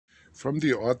from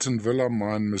the Villa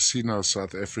mine, Messina,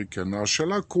 South Africa. Now,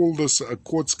 shall I call this a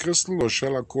quartz crystal or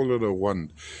shall I call it a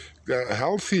wand? A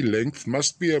healthy length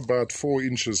must be about 4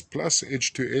 inches plus,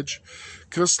 edge to edge.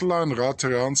 Crystalline right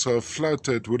around, so a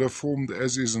floater it would have formed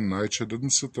as is in nature, didn't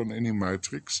sit on any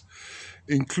matrix.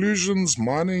 Inclusions,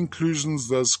 minor inclusions,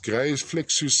 those grey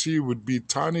flecks you see would be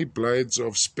tiny blades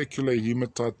of specular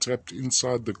hematite trapped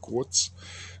inside the quartz.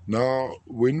 Now,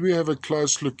 when we have a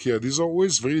close look here, these are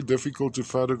always very difficult to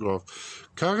photograph.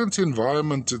 Current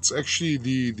environment, it's actually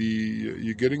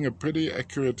you're getting a pretty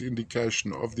accurate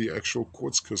indication of the actual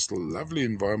quartz crystal. Lovely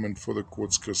environment for the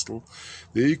quartz crystal.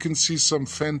 There you can see some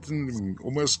phantom,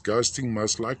 almost ghosting,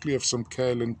 most likely of some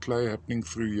kaolin clay happening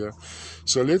through here.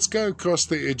 So let's go across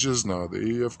the edges now. There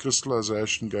you have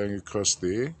crystallization going across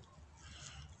there.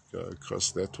 Go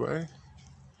across that way.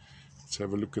 Let's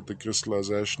have a look at the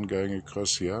crystallization going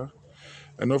across here.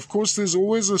 And of course there's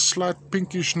always a slight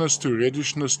pinkishness to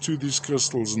reddishness to these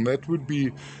crystals, and that would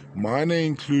be minor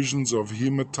inclusions of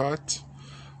hematite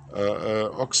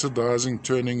oxidizing,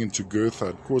 turning into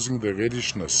goethite, causing the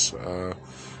reddishness,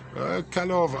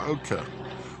 color of ochre.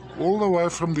 All the way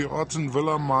from the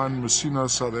Villa mine, Messina,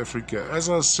 South Africa. As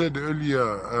I said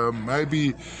earlier,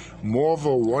 maybe more of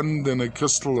a wand than a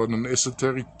crystal on an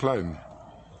esoteric plane.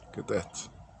 Look at that.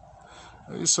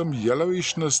 There's some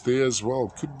yellowishness there as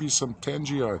well. Could be some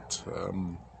tangite,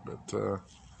 but